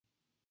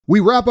We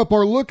wrap up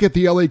our look at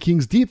the LA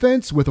Kings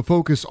defense with a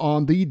focus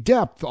on the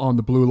depth on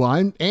the blue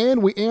line,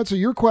 and we answer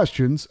your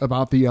questions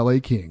about the LA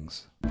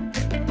Kings.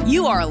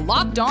 You are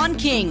Locked On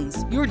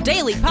Kings, your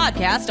daily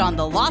podcast on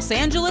the Los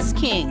Angeles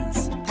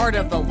Kings, part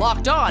of the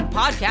Locked On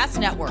Podcast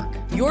Network,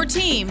 your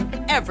team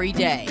every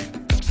day.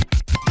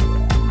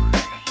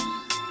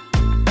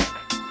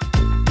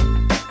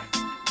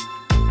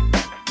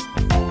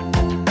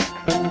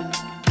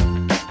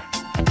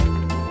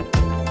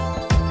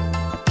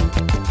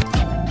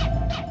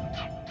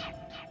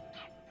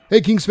 Hey,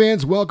 Kings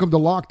fans, welcome to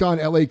Locked On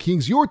LA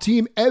Kings, your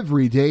team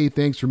every day.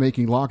 Thanks for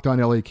making Locked On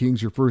LA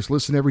Kings your first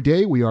listen every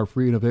day. We are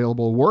free and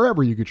available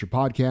wherever you get your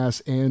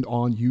podcasts and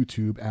on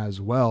YouTube as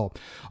well.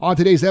 On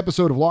today's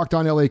episode of Locked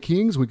On LA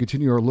Kings, we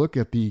continue our look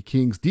at the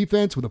Kings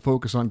defense with a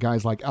focus on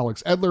guys like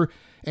Alex Edler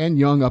and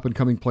young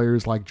up-and-coming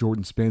players like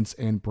Jordan Spence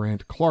and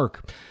Brandt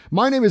Clarke.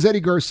 My name is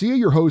Eddie Garcia,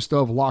 your host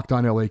of Locked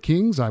On LA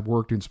Kings. I've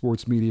worked in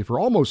sports media for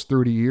almost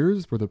 30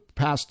 years. For the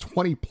past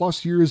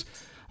 20-plus years,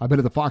 I've been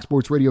at the Fox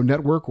Sports Radio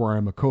Network, where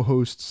I'm a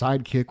co-host,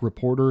 sidekick,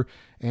 reporter,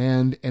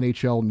 and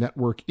NHL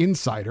Network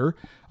insider.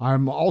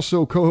 I'm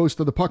also co-host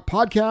of the Puck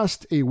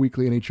Podcast, a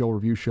weekly NHL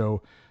review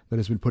show that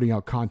has been putting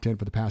out content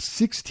for the past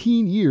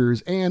 16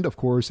 years, and, of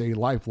course, a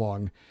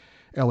lifelong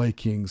LA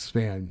Kings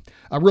fan.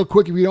 Real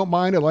quick, if you don't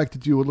mind, I'd like to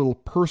do a little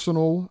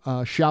personal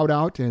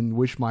shout-out and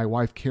wish my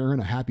wife, Karen,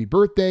 a happy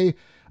birthday.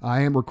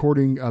 I am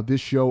recording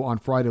this show on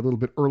Friday a little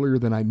bit earlier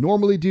than I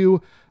normally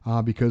do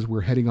because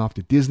we're heading off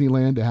to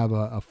Disneyland to have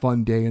a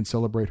fun day and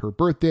celebrate her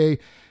birthday.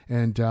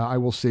 And I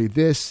will say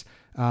this,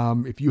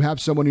 if you have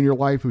someone in your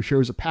life who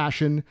shares a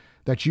passion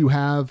that you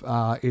have,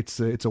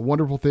 it's a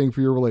wonderful thing for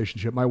your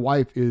relationship. My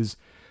wife is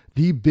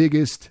the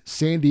biggest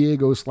San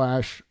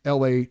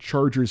Diego/LA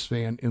Chargers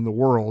fan in the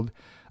world.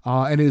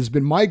 And it has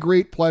been my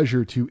great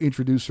pleasure to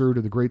introduce her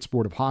to the great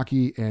sport of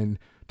hockey and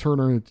turn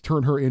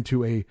her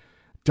into a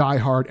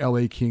diehard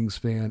LA Kings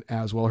fan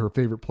as well. Her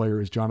favorite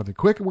player is Jonathan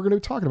Quick, and we're going to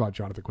be talking about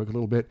Jonathan Quick a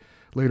little bit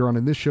later on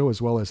in this show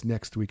as well as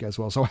next week as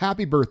well. So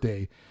happy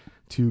birthday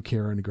to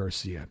Karen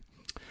Garcia.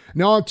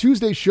 Now, on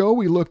Tuesday's show,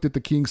 we looked at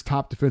the Kings'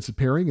 top defensive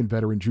pairing in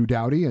veteran Drew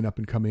Doughty and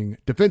up-and-coming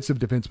defensive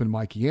defenseman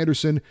Mikey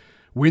Anderson.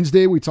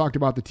 Wednesday, we talked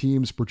about the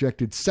team's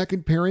projected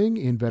second pairing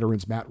in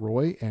veterans Matt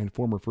Roy and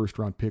former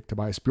first-round pick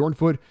Tobias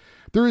Bjornfot.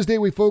 Thursday,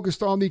 we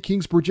focused on the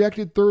Kings'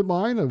 projected third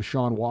line of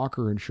Sean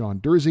Walker and Sean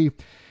Durzi.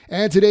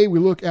 And today, we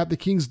look at the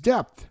Kings'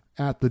 depth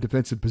at the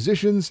defensive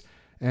positions.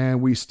 And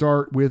we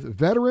start with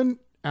veteran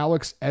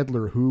Alex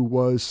Edler, who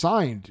was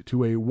signed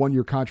to a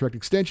one-year contract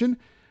extension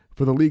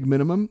for the league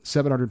minimum,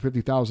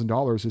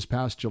 $750,000 this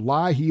past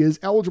July. He is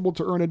eligible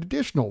to earn an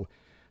additional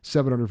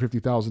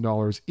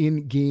 $750,000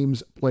 in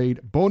games played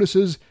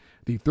bonuses.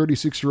 The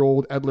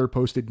 36-year-old Edler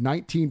posted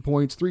 19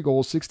 points, 3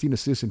 goals, 16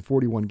 assists in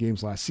 41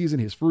 games last season,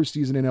 his first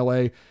season in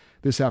LA.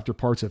 This after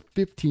parts of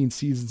 15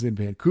 seasons in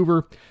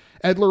Vancouver.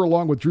 Edler,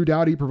 along with Drew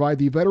Doughty, provide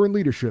the veteran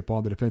leadership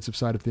on the defensive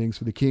side of things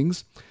for the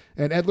Kings.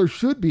 And Edler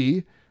should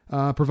be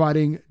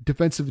providing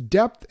defensive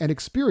depth and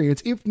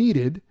experience if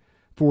needed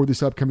for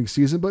this upcoming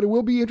season, but it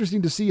will be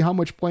interesting to see how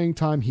much playing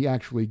time he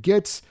actually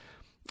gets.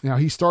 Now,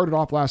 he started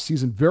off last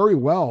season very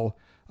well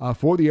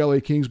for the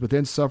LA Kings, but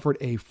then suffered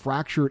a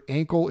fractured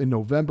ankle in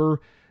November,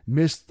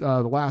 missed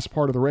the last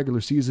part of the regular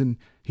season.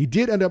 He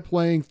did end up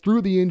playing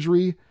through the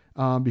injury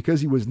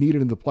because he was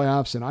needed in the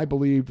playoffs, and I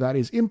believe that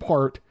is in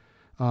part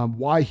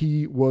why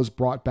he was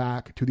brought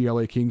back to the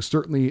LA Kings.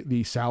 Certainly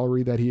the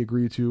salary that he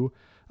agreed to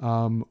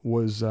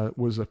was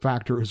a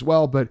factor as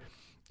well, but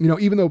you know,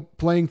 even though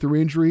playing through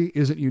injury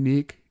isn't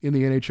unique in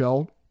the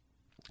NHL,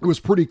 it was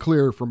pretty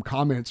clear from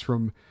comments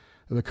from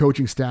the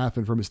coaching staff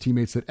and from his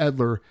teammates that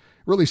Edler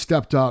really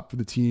stepped up for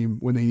the team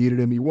when they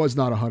needed him. He was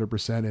not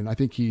 100%, and I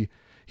think he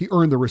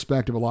earned the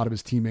respect of a lot of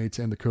his teammates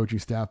and the coaching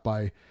staff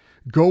by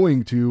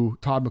going to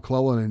Todd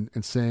McClellan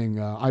and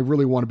saying, I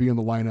really want to be in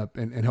the lineup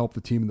and help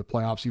the team in the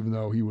playoffs, even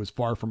though he was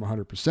far from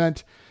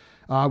 100%.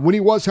 When he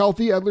was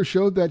healthy, Edler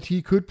showed that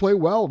he could play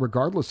well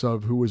regardless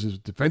of who was his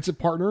defensive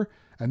partner,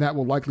 and that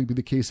will likely be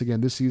the case again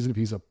this season if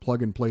he's a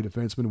plug-and-play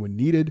defenseman when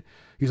needed.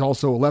 He's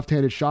also a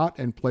left-handed shot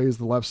and plays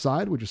the left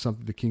side, which is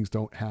something the Kings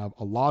don't have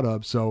a lot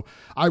of. So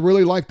I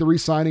really like the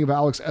re-signing of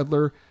Alex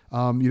Edler.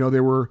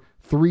 There were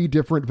 3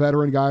 different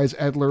veteran guys,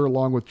 Edler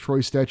along with Troy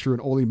Stecher and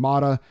Olli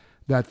Maatta,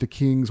 that the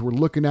Kings were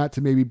looking at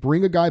to maybe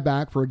bring a guy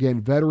back for, again,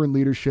 veteran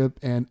leadership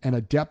and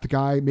a depth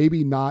guy,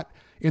 maybe not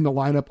in the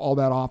lineup all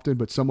that often,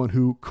 but someone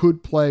who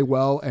could play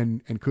well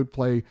and could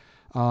play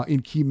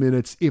in key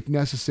minutes if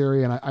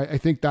necessary. And I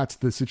think that's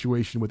the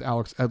situation with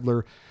Alex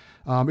Edler.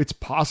 It's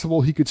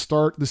possible he could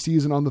start the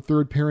season on the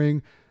third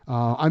pairing.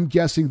 I'm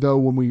guessing, though,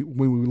 when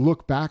we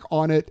look back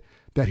on it,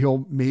 that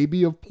he'll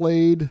maybe have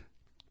played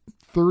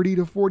 30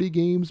 to 40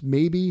 games,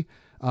 maybe.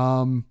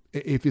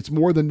 If it's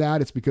more than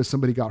that, it's because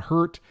somebody got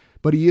hurt.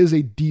 But he is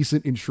a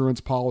decent insurance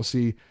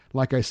policy.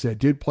 Like I said,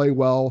 did play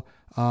well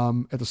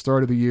at the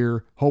start of the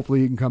year.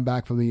 Hopefully he can come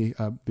back from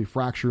the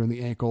fracture in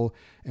the ankle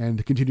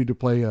and continue to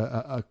play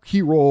a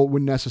key role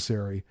when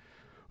necessary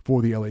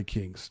for the LA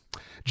Kings.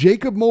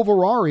 Jacob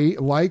Moverari,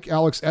 like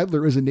Alex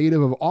Edler, is a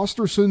native of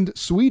Östersund,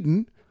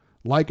 Sweden,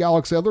 Like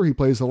Alex Edler, he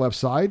plays the left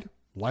side.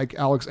 Like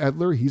Alex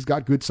Edler, he's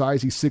got good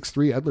size. He's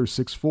 6'3", Edler's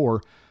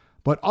 6'4".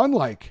 But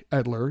unlike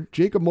Edler,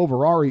 Jacob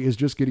Moverare is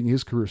just getting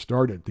his career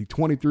started. The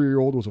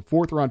 23-year-old was a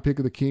fourth-round pick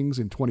of the Kings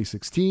in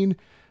 2016.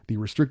 The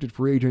restricted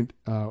free agent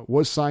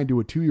was signed to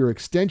a 2-year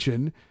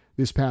extension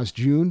this past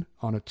June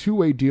on a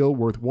 2-way deal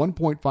worth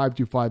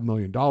 $1.525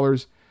 million.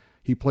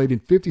 He played in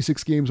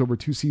 56 games over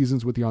 2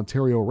 seasons with the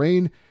Ontario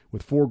Reign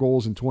with 4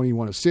 goals and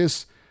 21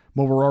 assists.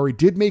 Moverare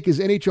did make his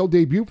NHL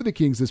debut for the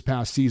Kings this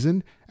past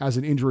season as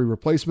an injury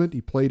replacement.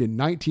 He played in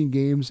 19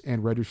 games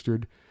and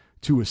registered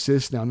 2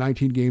 assists. Now,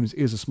 19 games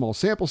is a small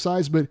sample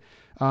size, but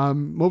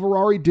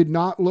Moverare did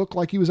not look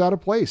like he was out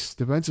of place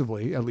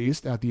defensively, at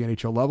least at the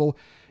NHL level.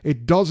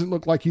 It doesn't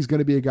look like he's going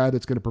to be a guy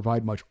that's going to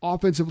provide much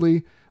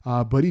offensively,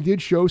 but he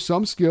did show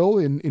some skill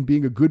in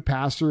being a good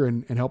passer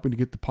and helping to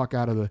get the puck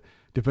out of the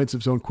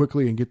defensive zone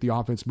quickly and get the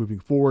offense moving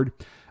forward.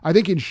 I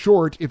think in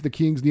short, if the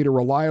Kings need a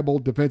reliable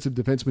defensive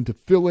defenseman to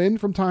fill in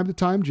from time to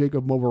time,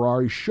 Jacob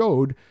Moverare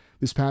showed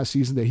this past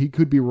season that he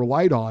could be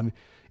relied on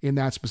in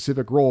that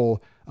specific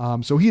role.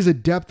 So he's a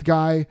depth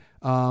guy,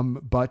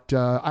 but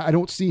I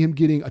don't see him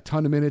getting a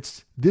ton of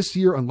minutes this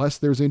year unless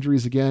there's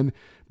injuries again.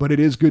 But it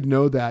is good to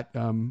know that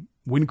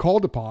when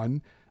called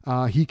upon,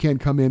 he can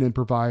come in and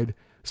provide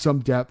some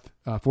depth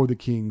for the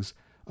Kings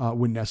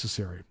when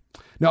necessary.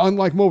 Now,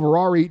 unlike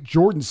Moverare,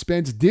 Jordan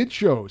Spence did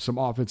show some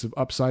offensive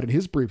upside in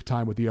his brief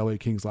time with the LA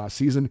Kings last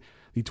season.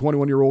 The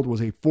 21-year-old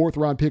was a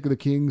 4th-round pick of the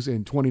Kings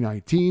in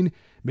 2019,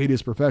 made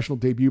his professional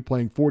debut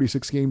playing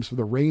 46 games for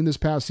the Reign this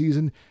past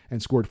season,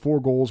 and scored 4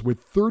 goals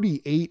with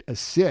 38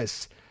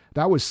 assists.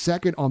 That was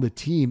second on the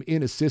team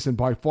in assists and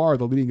by far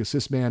the leading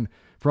assist man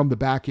from the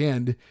back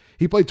end.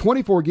 He played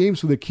 24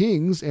 games for the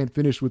Kings and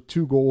finished with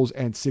 2 goals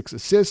and 6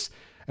 assists.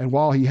 And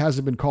while he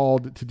hasn't been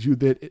called to do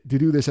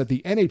this at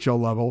the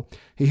NHL level,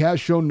 he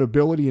has shown an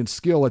ability and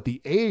skill at the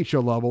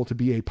AHL level to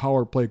be a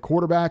power play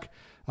quarterback.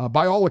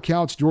 By all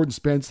accounts, Jordan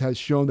Spence has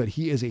shown that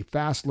he is a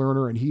fast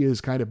learner and he has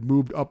kind of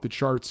moved up the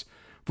charts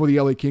for the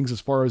LA Kings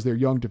as far as their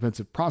young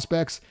defensive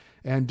prospects.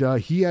 And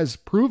he has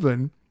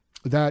proven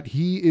that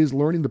he is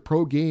learning the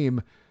pro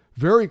game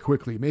very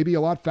quickly, maybe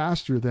a lot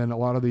faster than a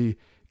lot of the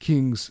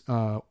Kings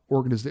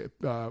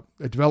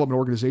development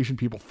organization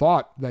people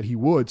thought that he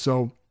would.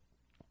 So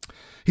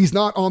he's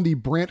not on the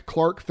Brandt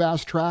Clarke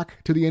fast track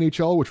to the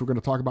NHL, which we're going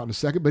to talk about in a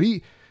second. But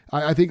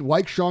I think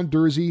like Sean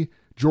Durzi,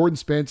 Jordan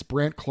Spence,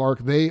 Brandt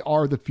Clarke, they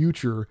are the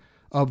future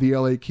of the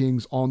LA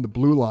Kings on the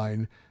blue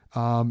line.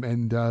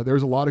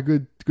 There's a lot of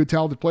good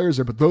talented players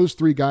there. But those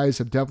 3 guys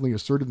have definitely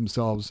asserted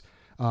themselves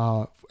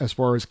as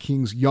far as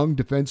Kings young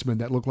defensemen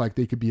that look like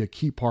they could be a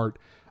key part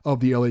of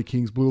the LA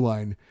Kings blue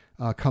line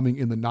coming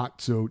in the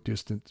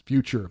not-so-distant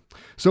future.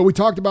 So we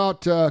talked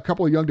about a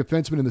couple of young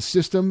defensemen in the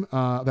system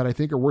that I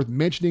think are worth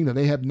mentioning, that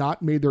they have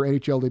not made their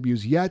NHL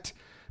debuts yet,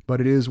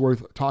 but it is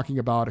worth talking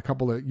about a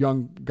couple of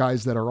young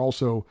guys that are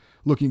also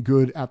looking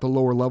good at the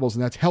lower levels,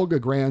 and that's Helge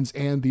Grans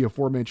and the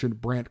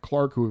aforementioned Brandt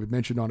Clarke, who we've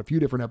mentioned on a few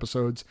different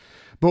episodes.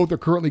 Both are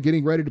currently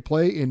getting ready to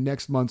play in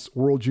next month's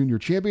World Junior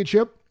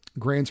Championship,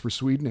 Grans for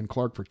Sweden and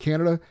Clarke for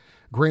Canada.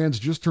 Grans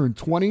just turned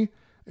 20.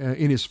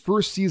 In his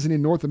first season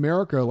in North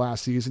America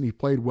last season, he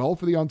played well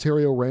for the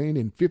Ontario Reign.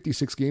 In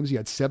 56 games, he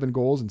had 7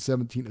 goals and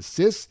 17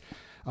 assists.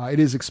 It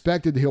is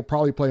expected that he'll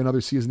probably play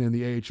another season in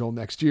the AHL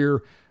next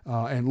year,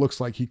 and looks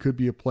like he could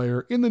be a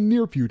player in the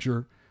near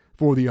future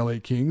for the LA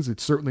Kings.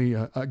 It's certainly,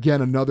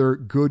 again, another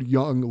good,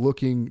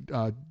 young-looking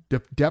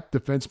depth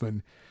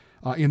defenseman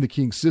in the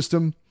Kings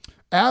system.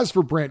 As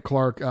for Brandt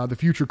Clarke, the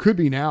future could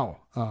be now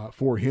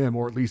for him,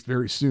 or at least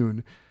very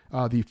soon.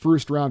 The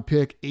 1st-round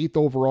pick, 8th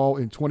overall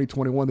in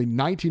 2021. The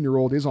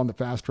 19-year-old is on the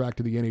fast track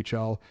to the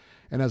NHL.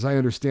 And as I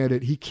understand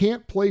it, he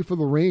can't play for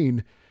the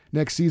Reign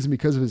next season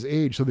because of his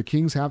age. So the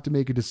Kings have to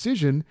make a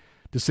decision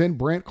to send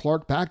Brandt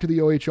Clarke back to the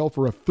OHL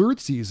for a 3rd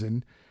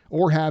season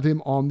or have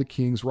him on the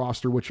Kings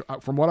roster, which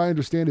from what I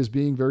understand is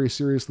being very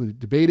seriously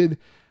debated.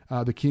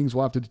 The Kings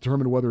will have to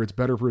determine whether it's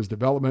better for his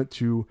development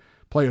to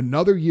play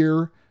another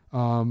year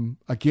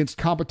against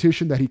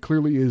competition that he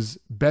clearly is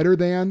better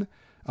than.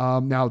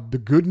 Now, the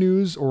good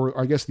news, or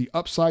I guess the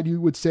upside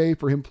you would say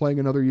for him playing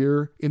another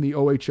year in the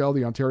OHL,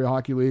 the Ontario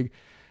Hockey League,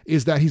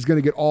 is that he's going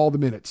to get all the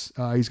minutes.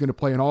 He's going to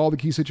play in all the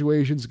key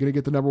situations. He's going to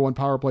get the number 1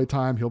 power play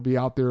time. He'll be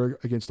out there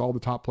against all the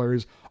top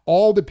players.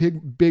 All the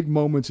big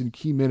moments and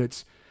key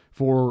minutes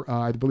for,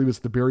 I believe it's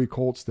the Barrie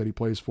Colts that he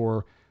plays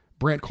for.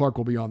 Brandt Clarke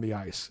will be on the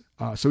ice.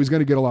 So he's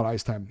going to get a lot of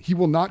ice time. He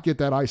will not get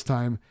that ice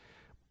time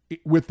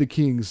with the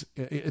Kings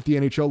at the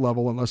NHL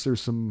level unless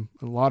there's a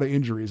lot of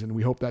injuries, and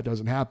we hope that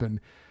doesn't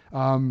happen.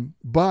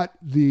 But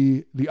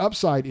the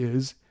upside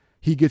is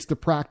he gets to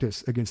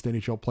practice against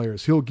NHL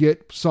players. He'll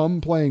get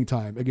some playing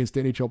time against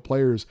NHL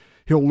players.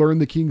 He'll learn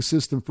the Kings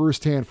system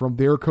firsthand from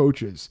their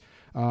coaches.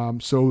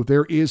 So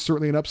there is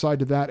certainly an upside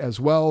to that as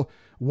well.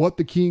 What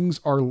the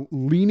Kings are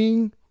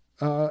leaning,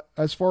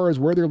 as far as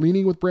where they're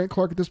leaning with Brandt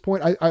Clarke at this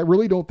point, I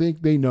really don't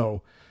think they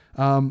know.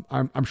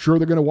 I'm sure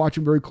they're going to watch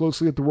him very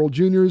closely at the World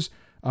Juniors.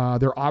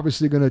 They're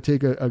obviously going to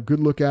take a good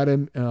look at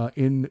him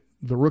in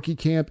the rookie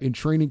camp, in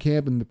training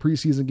camp, in the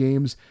preseason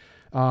games.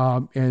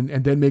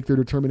 and then make their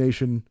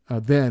determination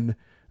then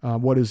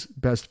what is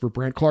best for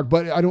Brandt Clarke.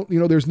 But I don't,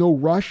 there's no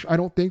rush, I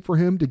don't think, for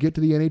him to get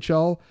to the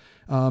NHL.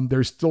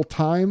 There's still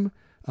time.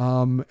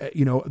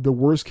 The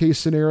worst case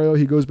scenario,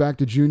 he goes back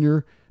to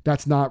junior.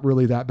 That's not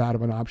really that bad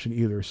of an option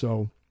either.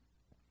 So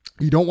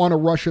you don't want to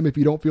rush him if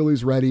you don't feel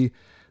he's ready.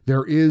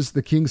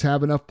 The Kings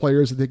have enough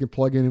players that they can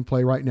plug in and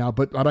play right now.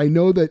 But I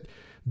know that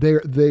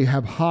they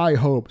have high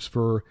hopes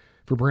for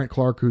Brandt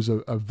Clarke, who's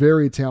a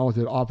very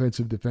talented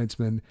offensive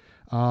defenseman.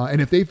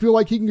 And if they feel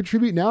like he can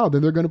contribute now,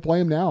 then they're going to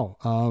play him now.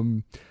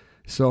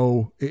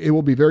 So it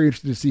will be very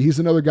interesting to see. He's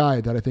another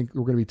guy that I think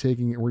we're going to be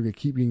taking, and we're going to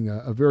be keeping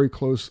a very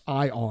close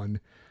eye on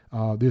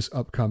this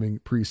upcoming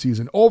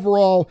preseason.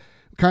 Overall,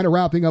 kind of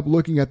wrapping up,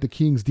 looking at the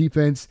Kings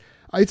defense,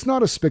 it's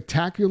not a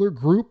spectacular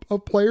group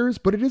of players,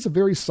 but it is a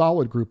very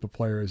solid group of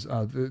players.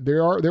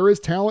 There is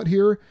talent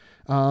here,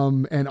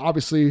 and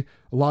obviously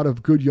a lot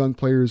of good young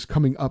players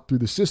coming up through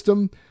the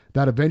system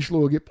that eventually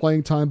will get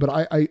playing time.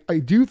 But I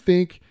do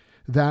think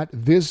that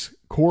this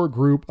core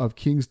group of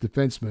Kings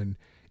defensemen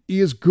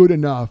is good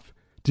enough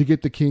to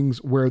get the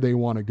Kings where they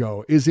want to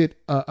go. Is it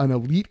an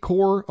elite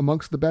core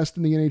amongst the best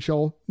in the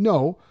NHL?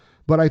 No,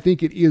 but I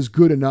think it is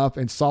good enough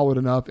and solid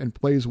enough and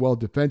plays well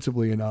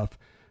defensively enough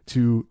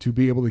to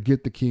be able to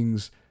get the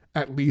Kings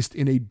at least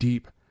in a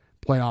deep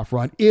playoff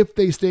run if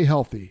they stay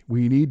healthy.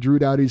 We need Drew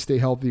Doughty to stay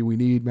healthy. We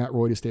need Matt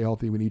Roy to stay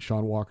healthy. We need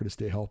Sean Walker to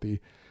stay healthy.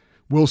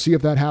 We'll see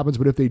if that happens,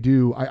 but if they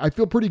do, I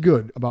feel pretty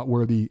good about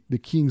where the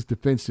Kings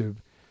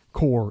defensive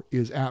core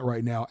is at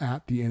right now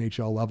at the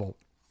NHL level.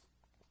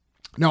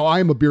 Now, I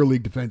am a beer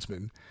league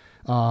defenseman.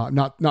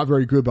 Not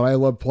very good, but I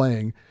love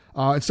playing.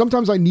 And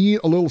sometimes I need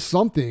a little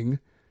something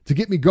to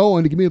get me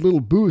going, to give me a little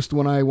boost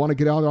when I want to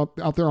get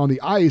out there on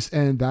the ice,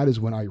 and that is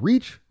when I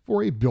reach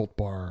for a Built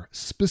Bar,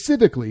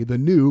 specifically the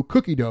new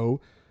cookie dough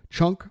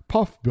chunk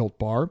puff Built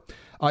Bar.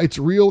 It's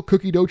real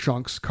cookie dough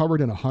chunks covered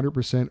in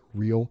 100%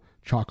 real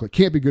chocolate.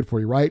 Can't be good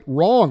for you, right?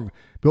 Wrong.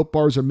 Built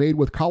Bars are made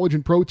with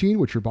collagen protein,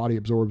 which your body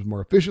absorbs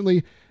more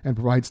efficiently and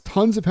provides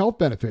tons of health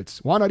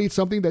benefits. Why not eat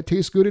something that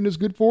tastes good and is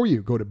good for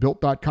you? Go to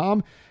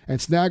Built.com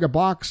and snag a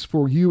box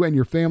for you and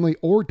your family,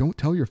 or don't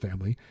tell your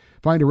family.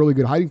 Find a really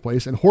good hiding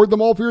place and hoard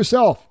them all for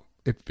yourself.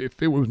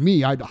 If it was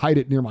me, I'd hide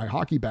it near my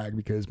hockey bag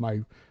because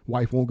my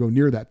wife won't go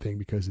near that thing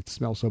because it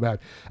smells so bad.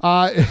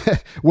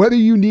 Whether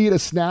you need a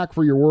snack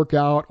for your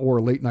workout or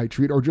a late night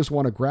treat or just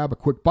want to grab a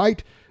quick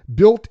bite,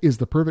 Built is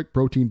the perfect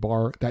protein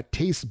bar that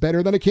tastes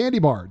better than a candy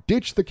bar.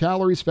 Ditch the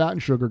calories, fat,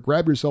 and sugar.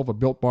 Grab yourself a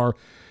Built Bar.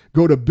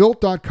 Go to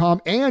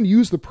Built.com and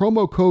use the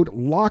promo code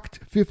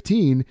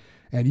LOCKED15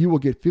 and you will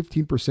get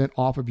 15%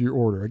 off of your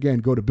order. Again,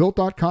 go to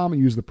Built.com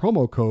and use the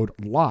promo code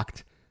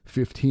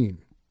LOCKED15.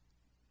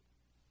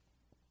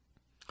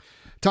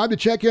 Time to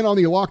check in on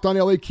the Locked On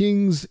LA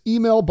Kings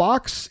email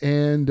box,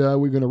 and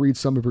we're going to read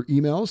some of your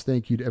emails.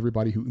 Thank you to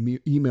everybody who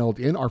emailed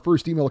in. Our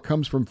first email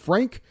comes from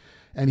Frank,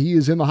 and he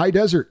is in the high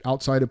desert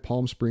outside of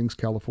Palm Springs,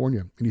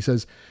 California. And he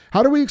says,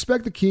 how do we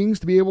expect the Kings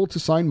to be able to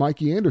sign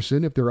Mikey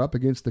Anderson if they're up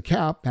against the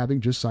cap,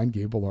 having just signed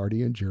Gabe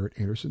Vilardi and Jarrett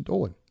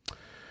Anderson-Dolan?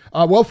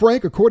 Well,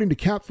 Frank, according to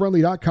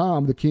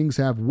CapFriendly.com, the Kings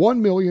have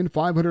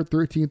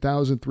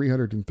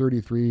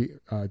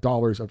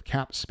 $1,513,333 of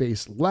cap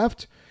space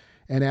left.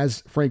 And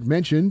as Frank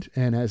mentioned,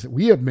 and as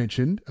we have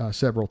mentioned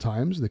several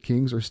times, the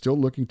Kings are still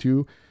looking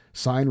to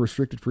sign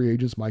restricted free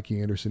agents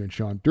Mikey Anderson and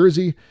Sean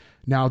Durzi.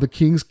 Now, the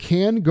Kings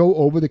can go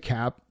over the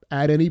cap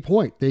at any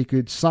point. They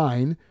could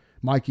sign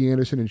Mikey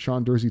Anderson and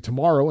Sean Durzi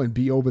tomorrow and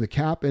be over the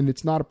cap, and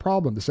it's not a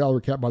problem. The salary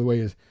cap, by the way,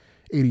 is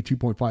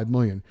 $82.5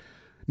 million.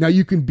 Now,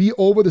 you can be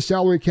over the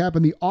salary cap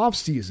in the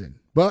offseason,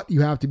 but you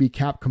have to be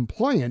cap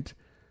compliant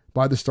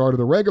by the start of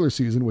the regular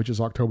season, which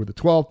is October the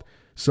 12th.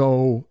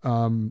 So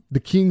the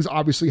Kings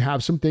obviously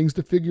have some things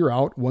to figure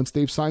out once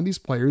they've signed these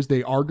players.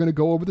 They are going to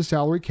go over the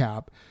salary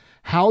cap.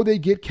 How they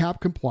get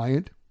cap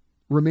compliant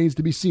remains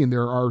to be seen.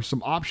 There are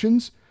some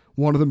options.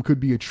 One of them could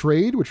be a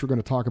trade, which we're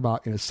going to talk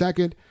about in a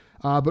second.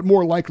 But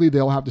more likely,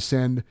 they'll have to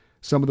send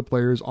some of the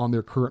players on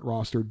their current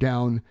roster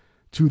down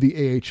to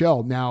the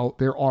AHL. Now,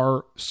 there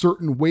are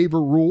certain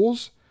waiver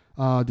rules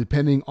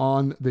depending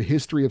on the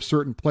history of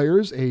certain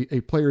players.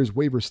 A player's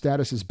waiver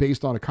status is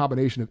based on a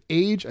combination of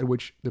age at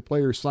which the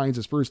player signs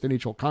his first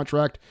NHL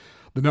contract,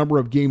 the number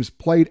of games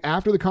played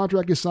after the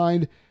contract is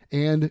signed,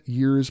 and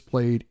years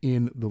played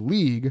in the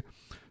league.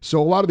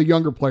 So a lot of the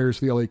younger players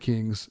for the LA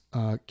Kings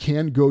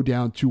can go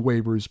down to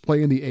waivers,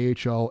 play in the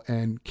AHL,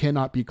 and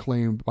cannot be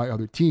claimed by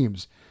other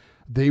teams.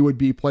 They would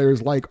be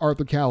players like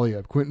Arthur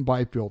Kaliyev, Quinton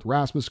Byfield,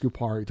 Rasmus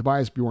Kupari,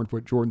 Tobias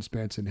Bjornfot, Jordan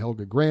Spence, and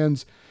Helge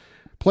Granz.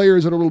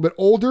 Players that are a little bit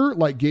older,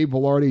 like Gabe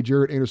Vilardi,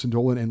 Jarrett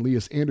Anderson-Dolan, and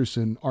Elias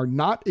Anderson, are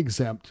not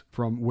exempt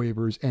from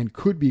waivers and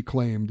could be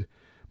claimed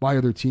by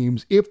other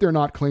teams. If they're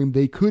not claimed,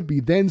 they could be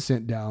then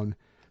sent down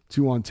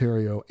to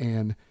Ontario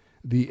and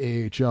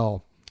the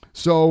AHL.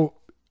 So,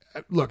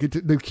 look,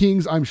 the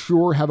Kings, I'm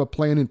sure, have a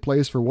plan in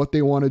place for what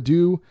they want to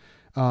do.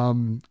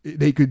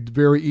 They could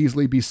very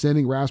easily be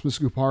sending Rasmus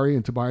Kupari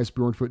and Tobias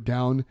Bjornfot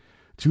down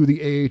to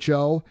the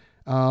AHL.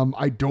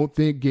 I don't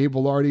think Gabe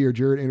Vilardi or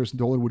Jarrett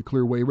Anderson-Dolan would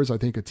clear waivers. I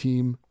think a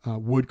team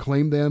would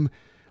claim them.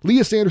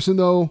 Elias Anderson,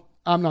 though,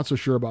 I'm not so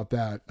sure about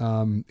that.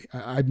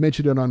 I've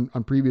mentioned it on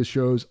previous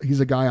shows. He's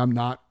a guy I'm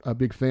not a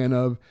big fan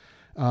of.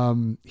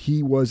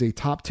 He was a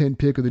top 10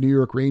 pick of the New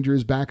York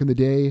Rangers back in the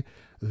day.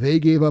 They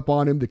gave up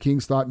on him. The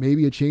Kings thought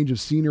maybe a change of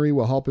scenery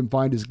will help him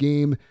find his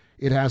game.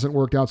 It hasn't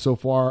worked out so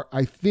far.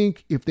 I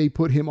think if they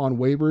put him on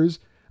waivers,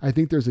 I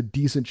think there's a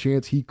decent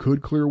chance he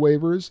could clear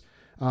waivers.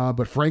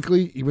 But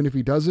frankly, even if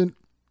he doesn't,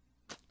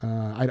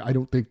 I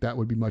don't think that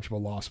would be much of a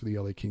loss for the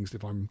LA Kings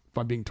if I'm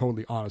being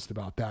totally honest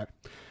about that.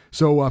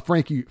 So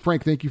Frank,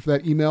 thank you for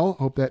that email.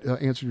 Hope that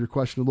answered your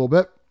question a little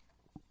bit.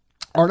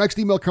 Our next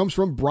email comes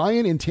from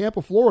Brian in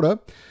Tampa, Florida.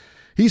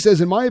 He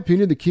says, in my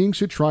opinion, the Kings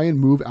should try and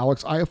move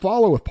Alex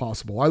Iafallo if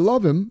possible. I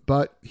love him,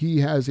 but he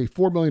has a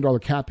 $4 million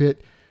cap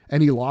hit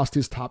and he lost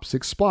his top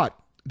 6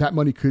 spot. That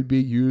money could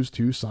be used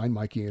to sign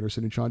Mikey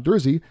Anderson and Sean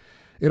Durzi.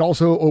 It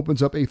also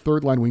opens up a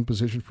third-line wing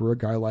position for a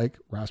guy like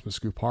Rasmus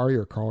Kupari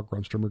or Carl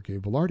Grundstrom or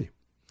Gabe Velarde.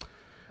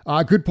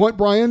 Good point,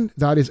 Brian.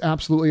 That is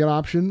absolutely an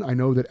option. I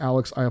know that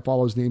Alex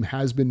Iafallo's name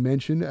has been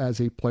mentioned as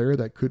a player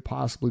that could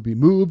possibly be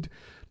moved.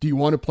 Do you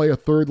want to play a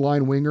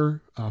third-line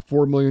winger,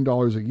 $4 million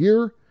a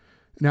year?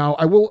 Now,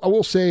 I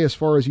will say, as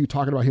far as you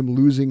talking about him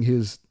losing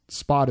his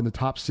spot in the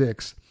top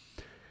 6,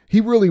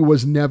 he really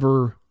was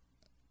never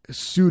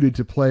suited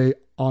to play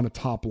on a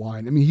top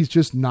line. I mean, he's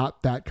just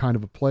not that kind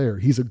of a player.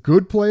 He's a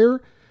good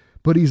player,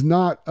 but he's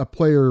not a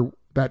player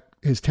that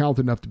is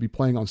talented enough to be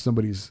playing on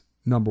somebody's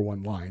number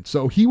 1 line.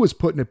 So he was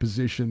put in a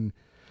position.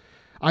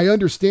 I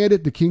understand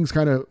it. The Kings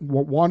kind of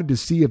wanted to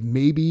see if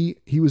maybe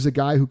he was a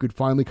guy who could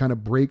finally kind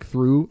of break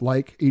through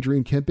like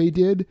Adrian Kempe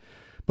did,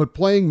 but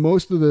playing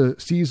most of the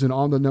season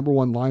on the number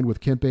 1 line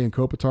with Kempe and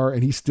Kopitar,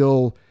 and he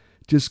still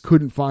just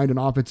couldn't find an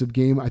offensive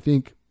game. I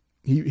think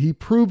he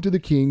proved to the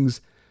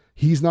Kings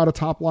he's not a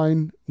top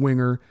line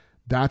winger.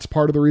 That's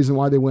part of the reason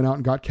why they went out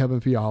and got Kevin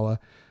Fiala.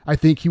 I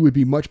think he would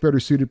be much better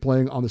suited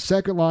playing on the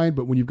second line,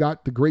 but when you've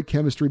got the great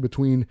chemistry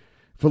between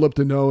Philip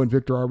Deneau and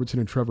Victor Arvidsson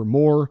and Trevor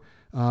Moore,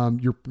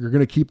 you're going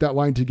to keep that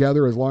line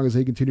together as long as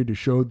they continue to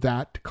show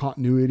that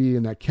continuity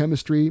and that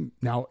chemistry.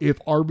 Now, if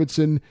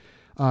Arvidsson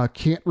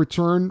can't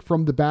return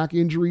from the back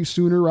injury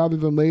sooner rather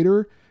than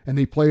later, and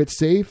they play it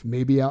safe,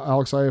 maybe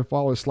Alex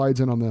Iafallo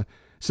slides in on the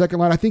second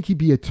line. I think he'd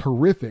be a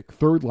terrific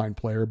third line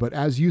player. But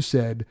as you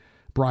said,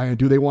 Brian,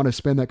 do they want to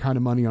spend that kind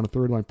of money on a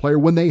third line player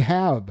when they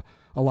have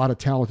a lot of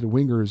talented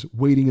wingers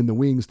waiting in the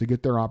wings to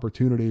get their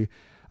opportunity?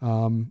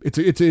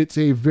 It's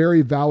a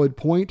very valid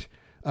point.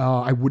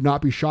 I would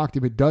not be shocked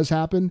if it does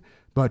happen,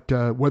 but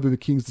whether the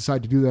Kings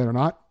decide to do that or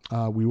not,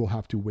 we will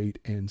have to wait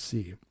and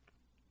see.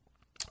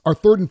 Our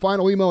third and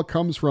final email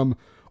comes from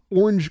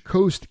Oregon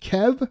Coast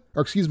Kev.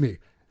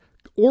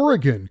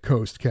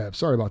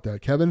 Sorry about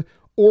that, Kevin.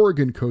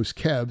 Oregon Coast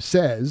Kev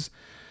says,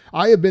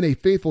 I have been a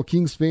faithful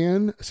Kings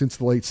fan since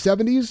the late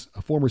 70s,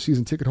 a former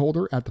season ticket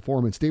holder at the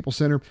Forum and Staples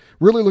Center.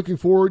 Really looking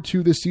forward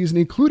to this season,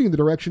 including the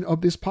direction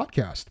of this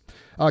podcast.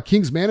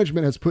 Kings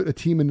management has put a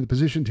team in the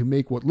position to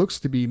make what looks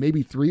to be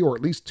maybe 3 or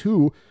at least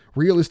 2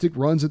 realistic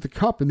runs at the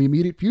Cup in the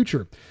immediate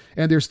future.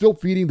 And they're still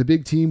feeding the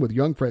big team with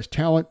young, fresh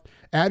talent,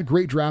 add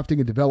great drafting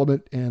and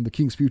development, and the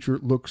Kings' future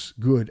looks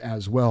good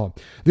as well.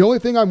 The only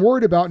thing I'm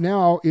worried about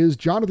now is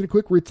Jonathan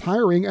Quick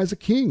retiring as a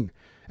King.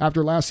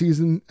 After last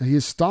season,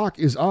 his stock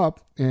is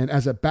up, and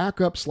as a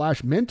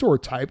backup/mentor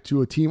type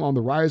to a team on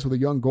the rise with a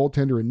young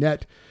goaltender in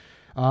net,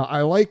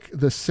 I like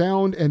the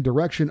sound and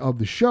direction of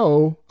the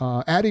show.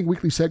 Adding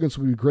weekly segments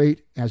would be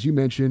great, as you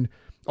mentioned.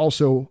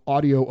 Also,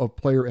 audio of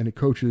player and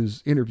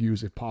coaches'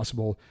 interviews if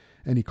possible.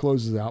 And he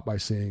closes it out by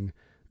saying,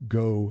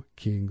 "Go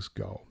Kings,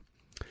 go."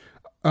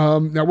 Now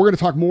we're going to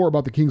talk more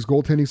about the Kings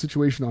goaltending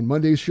situation on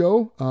Monday's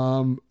show.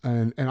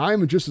 And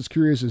I'm just as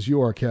curious as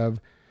you are, Kev,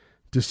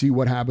 to see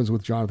what happens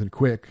with Jonathan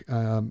Quick.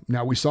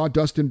 Now we saw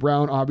Dustin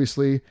Brown,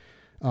 obviously,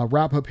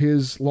 wrap up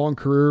his long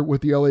career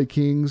with the LA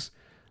Kings.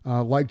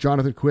 Like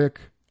Jonathan Quick,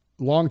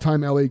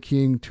 longtime LA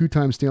King,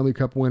 2-time Stanley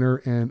Cup winner,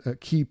 and a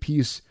key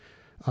piece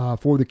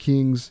for the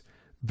Kings,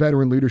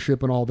 veteran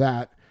leadership and all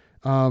that.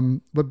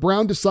 But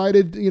Brown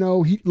decided,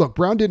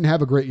 Brown didn't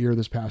have a great year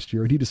this past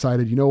year, and he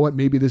decided, you know what,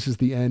 maybe this is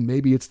the end.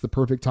 Maybe it's the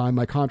perfect time.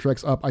 My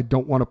contract's up. I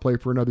don't want to play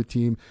for another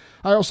team.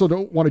 I also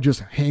don't want to just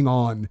hang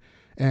on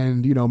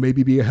and,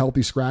 maybe be a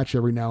healthy scratch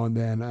every now and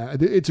then.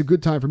 It's a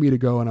good time for me to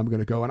go, and I'm going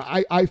to go. And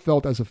I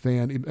felt as a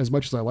fan, as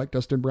much as I like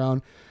Dustin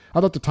Brown, I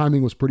thought the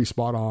timing was pretty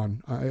spot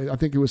on. I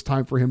think it was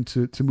time for him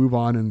to move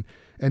on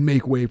and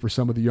make way for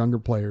some of the younger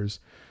players.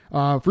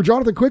 For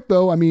Jonathan Quick,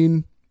 though, I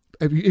mean,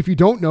 if you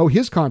don't know,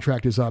 his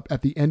contract is up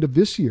at the end of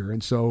this year.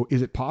 And so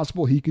is it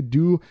possible he could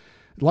do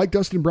like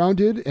Dustin Brown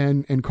did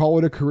and call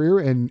it a career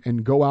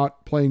and go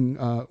out playing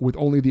with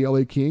only the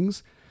LA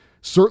Kings?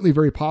 Certainly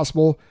very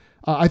possible.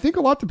 I think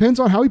a lot depends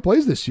on how he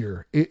plays this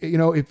year.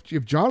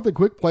 If Jonathan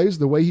Quick plays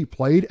the way he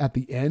played at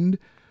the end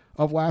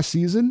of last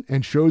season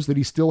and shows that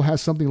he still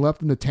has something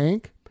left in the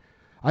tank,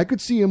 I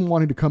could see him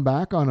wanting to come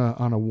back on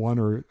a 1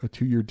 or a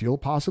 2-year deal,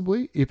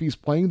 possibly, if he's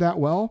playing that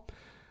well.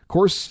 Of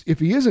course, if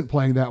he isn't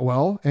playing that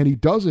well and he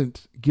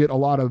doesn't get a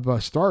lot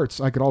of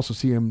starts, I could also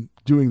see him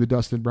doing the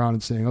Dustin Brown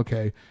and saying,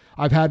 okay,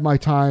 I've had my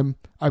time.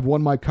 I've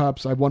won my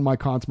cups. I've won my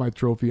Conn Smythe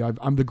trophy.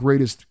 I'm the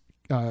greatest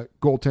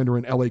goaltender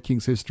in LA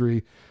Kings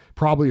history,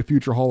 probably a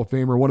future Hall of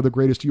Famer, one of the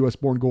greatest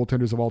U.S.-born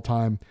goaltenders of all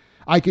time.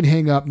 I can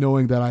hang up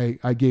knowing that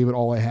I gave it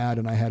all I had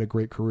and I had a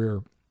great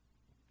career.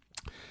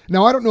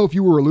 Now, I don't know if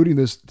you were alluding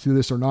to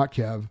this or not,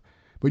 Kev,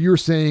 but you were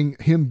saying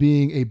him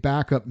being a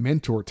backup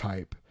mentor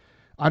type.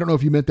 I don't know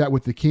if you meant that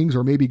with the Kings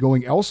or maybe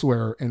going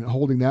elsewhere and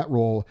holding that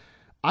role.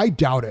 I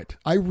doubt it.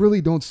 I really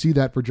don't see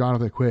that for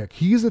Jonathan Quick.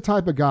 He's the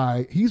type of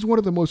guy, he's one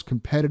of the most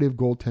competitive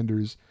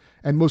goaltenders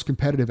and most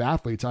competitive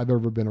athletes I've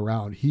ever been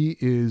around. He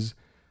is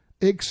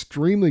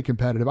extremely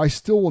competitive. I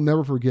still will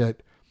never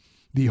forget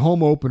the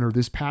home opener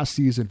this past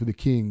season for the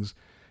Kings.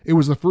 It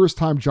was the first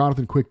time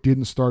Jonathan Quick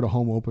didn't start a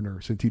home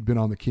opener since he'd been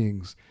on the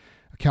Kings.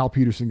 Cal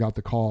Peterson got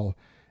the call.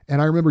 And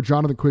I remember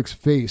Jonathan Quick's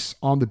face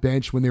on the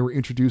bench when they were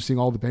introducing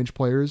all the bench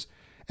players.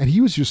 And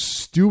he was just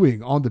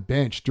stewing on the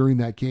bench during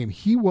that game.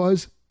 He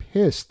was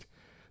pissed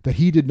that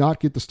he did not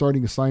get the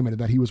starting assignment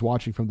and that he was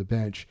watching from the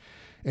bench.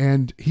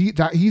 And he's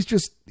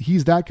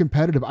that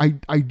competitive.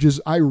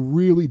 I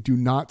really do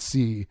not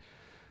see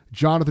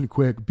Jonathan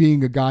Quick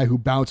being a guy who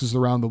bounces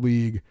around the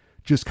league,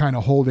 just kind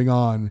of holding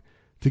on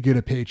to get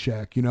a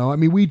paycheck. You know, I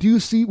mean,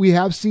 we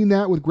have seen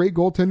that with great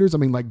goaltenders. I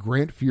mean, like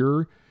Grant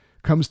Fuhr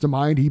comes to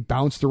mind. He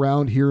bounced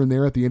around here and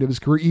there at the end of his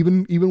career,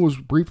 even was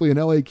briefly an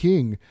LA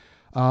King.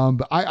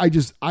 But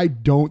I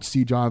don't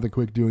see Jonathan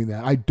Quick doing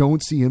that. I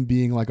don't see him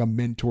being like a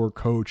mentor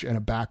coach and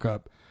a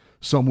backup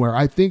somewhere.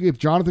 I think if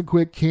Jonathan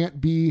Quick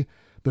can't be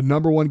the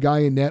number one guy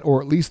in net,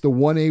 or at least the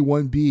 1A,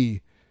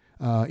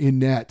 1B in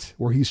net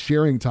where he's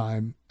sharing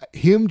time,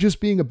 him just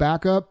being a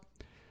backup,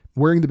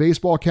 wearing the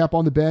baseball cap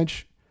on the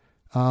bench,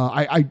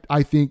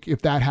 I think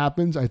if that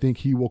happens, I think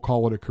he will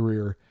call it a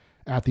career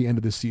at the end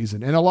of the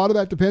season. And a lot of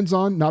that depends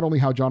on not only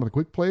how Jonathan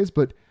Quick plays,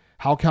 but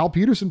how Cal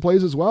Peterson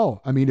plays as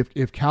well. I mean,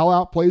 if Cal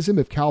outplays him,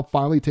 if Cal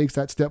finally takes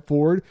that step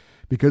forward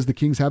because the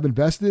Kings have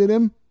invested in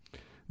him,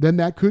 then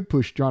that could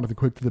push Jonathan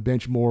Quick to the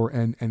bench more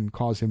and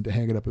cause him to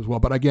hang it up as well.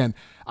 But again,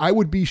 I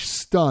would be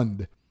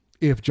stunned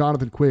if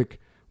Jonathan Quick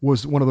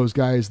was one of those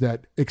guys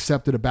that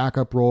accepted a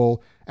backup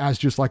role as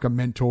just like a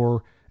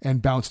mentor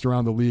and bounced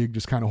around the league,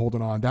 just kind of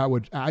holding on.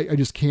 I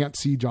just can't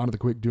see Jonathan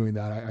Quick doing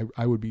that.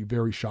 I would be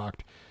very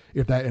shocked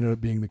if that ended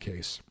up being the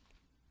case.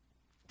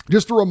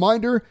 Just a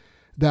reminder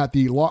that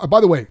by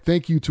the way,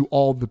 thank you to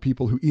all the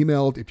people who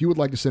emailed. If you would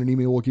like to send an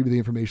email, we'll give you the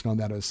information on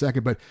that in a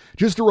second. But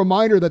just a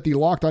reminder that the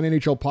Locked On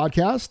NHL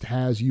podcast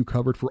has you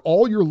covered for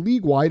all your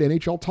league-wide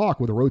NHL talk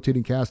with a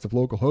rotating cast of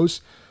local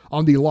hosts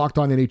on the Locked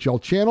On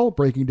NHL channel,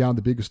 breaking down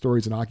the biggest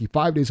stories in hockey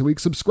 5 days a week.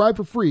 Subscribe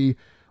for free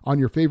on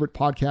your favorite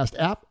podcast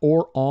app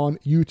or on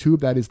YouTube.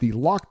 That is the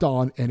Locked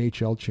On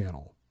NHL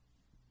channel.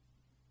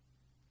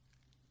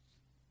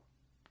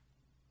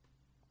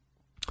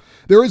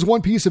 There is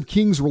one piece of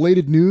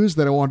Kings-related news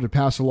that I wanted to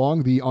pass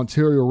along. The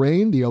Ontario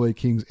Reign, the LA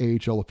Kings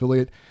AHL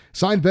affiliate,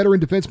 signed veteran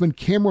defenseman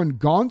Cameron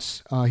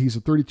Gaunce. He's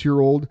a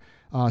 32-year-old,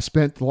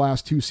 spent the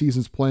last 2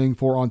 seasons playing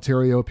for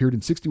Ontario, appeared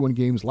in 61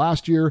 games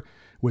last year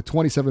with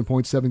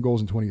 27.7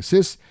 goals and 20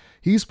 assists.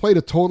 He's played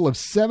a total of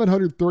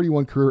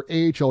 731 career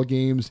AHL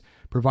games,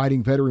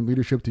 providing veteran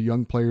leadership to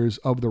young players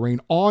of the Reign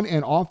on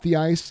and off the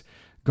ice.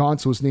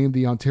 Gaunce was named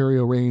the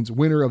Ontario Reign's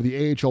winner of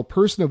the AHL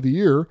Person of the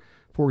Year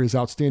for his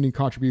outstanding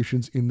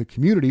contributions in the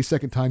community.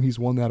 Second time he's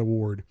won that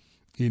award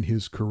in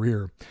his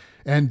career.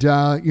 And,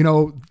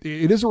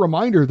 it is a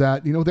reminder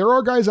that, there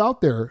are guys out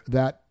there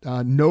that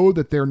know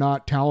that they're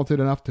not talented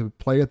enough to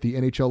play at the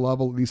NHL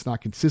level, at least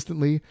not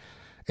consistently.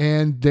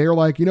 And they're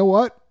like, you know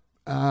what?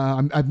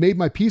 I've made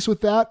my peace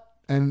with that.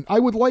 And I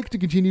would like to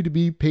continue to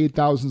be paid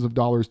thousands of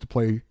dollars to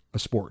play a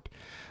sport.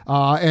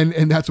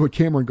 And that's what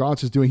Cameron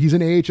Gaunce is doing. He's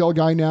an AHL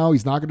guy now.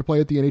 He's not going to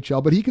play at the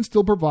NHL, but he can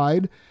still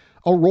provide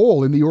a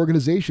role in the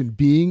organization,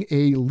 being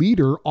a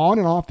leader on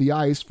and off the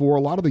ice for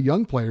a lot of the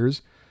young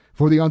players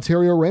for the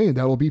Ontario Reign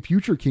that will be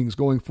future Kings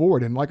going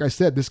forward. And like I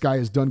said, this guy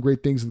has done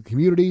great things in the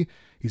community.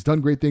 He's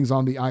done great things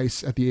on the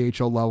ice at the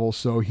AHL level.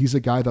 So he's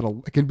a guy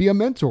that can be a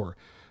mentor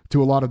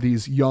to a lot of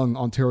these young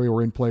Ontario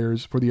Reign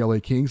players for the LA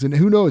Kings. And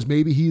who knows,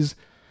 maybe he's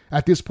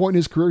at this point in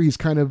his career, he's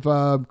kind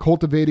of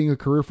cultivating a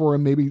career for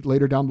him maybe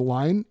later down the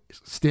line,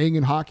 staying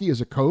in hockey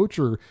as a coach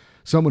or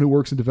someone who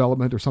works in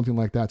development or something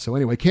like that. So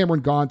anyway,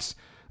 Cameron Gaunce,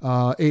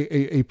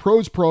 a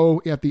pros pro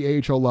at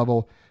the AHL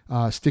level,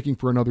 sticking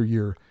for another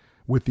year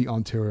with the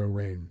Ontario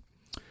Reign.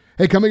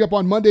 Hey, coming up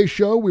on Monday's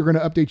show, we're going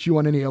to update you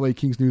on any LA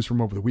Kings news from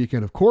over the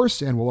weekend, of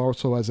course, and we'll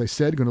also, as I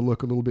said, going to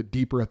look a little bit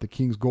deeper at the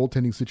Kings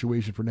goaltending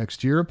situation for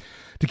next year.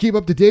 To keep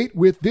up to date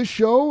with this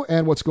show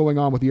and what's going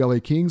on with the LA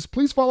Kings,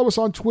 please follow us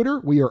on Twitter.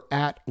 We are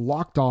at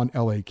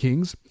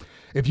LockedOnLAKings.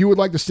 If you would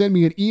like to send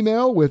me an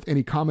email with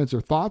any comments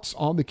or thoughts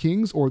on the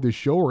Kings or this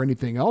show or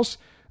anything else,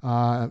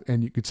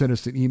 and you can send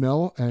us an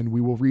email and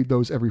we will read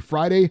those every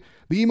Friday.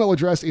 The email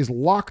address is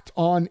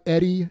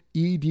lockedoneddie,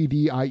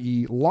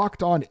 EDDIE,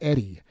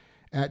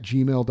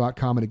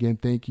 lockedoneddie@gmail.com. And again,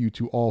 thank you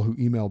to all who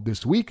emailed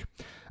this week.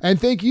 And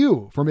thank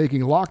you for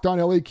making Locked On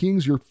LA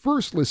Kings your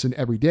first listen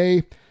every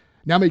day.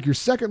 Now make your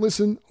second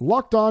listen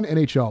Locked On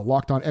NHL.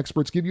 Locked On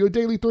experts give you a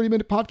daily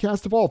 30-minute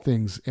podcast of all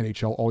things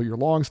NHL all year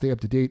long. Stay up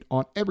to date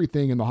on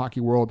everything in the hockey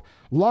world.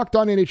 Locked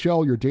On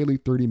NHL, your daily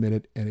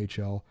 30-minute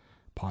NHL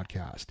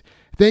podcast.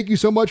 Thank you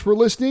so much for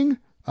listening.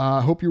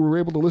 Hope you were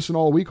able to listen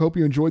all week. Hope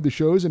you enjoyed the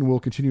shows, and we'll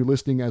continue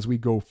listening as we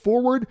go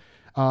forward.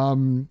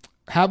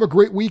 Have a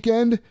great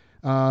weekend.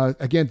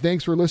 Again,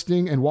 thanks for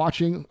listening and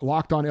watching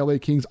Locked On LA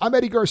Kings. I'm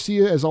Eddie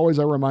Garcia. As always,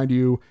 I remind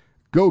you,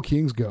 go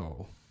Kings,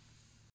 go.